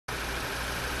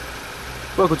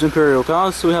Welcome to Imperial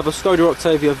Cars. So we have a Skoda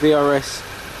Octavia VRS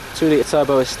 2-litre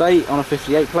turbo estate on a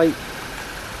 58 plate.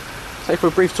 Take for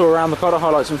a brief tour around the car to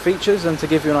highlight some features and to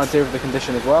give you an idea of the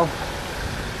condition as well.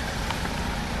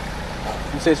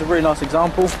 You can see it's a really nice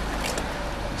example.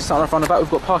 Starting off on the back,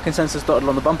 we've got parking sensors dotted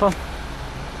along the bumper.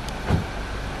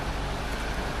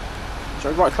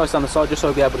 So right close down the side just so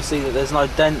we'll be able to see that there's no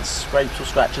dents, scrapes or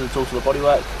scratches at all to the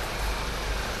bodywork.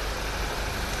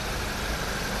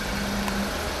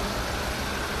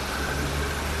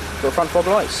 Got front fog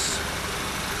lights.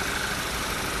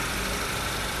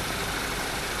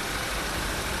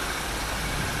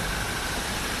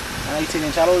 And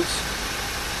 18-inch alloys.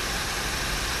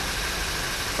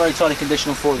 Very tidy condition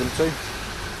on 4 of them too.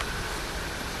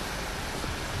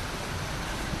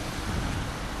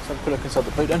 Let's have a quick look inside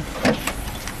the boot then.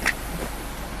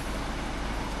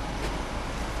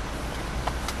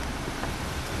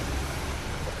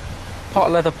 Part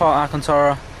leather, part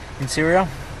Alcantara interior.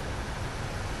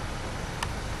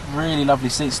 Really lovely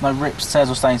seats, no rips, tears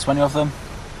or stains to any of them.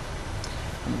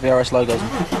 And the VRS logos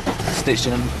stitched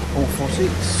in all 4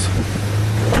 seats.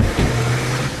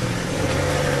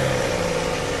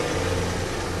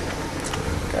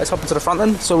 Okay, let's hop into the front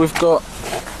then. So we've got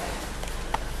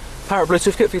power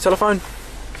Bluetooth kit for your telephone,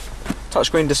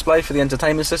 touchscreen display for the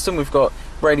entertainment system. We've got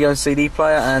radio and CD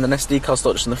player and an SD card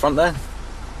slot just in the front there.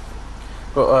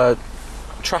 Got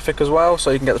traffic as well, so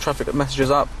you can get the traffic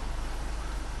messages up.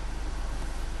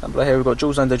 And below here we've got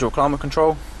dual zone digital climate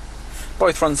control.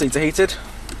 Both front seats are heated.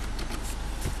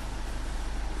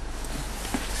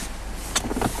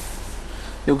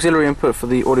 The auxiliary input for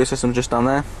the audio system is just down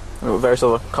there. And we've got various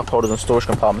other cup holders and storage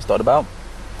compartments dotted about.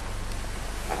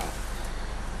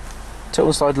 Tilt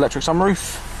and slide electric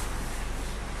sunroof.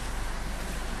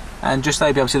 And just there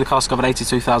you'll be able to see the car's covered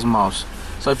 82,000 miles.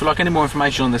 So if you'd like any more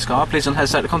information on this car, please don't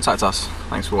hesitate to contact us.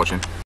 Thanks for watching.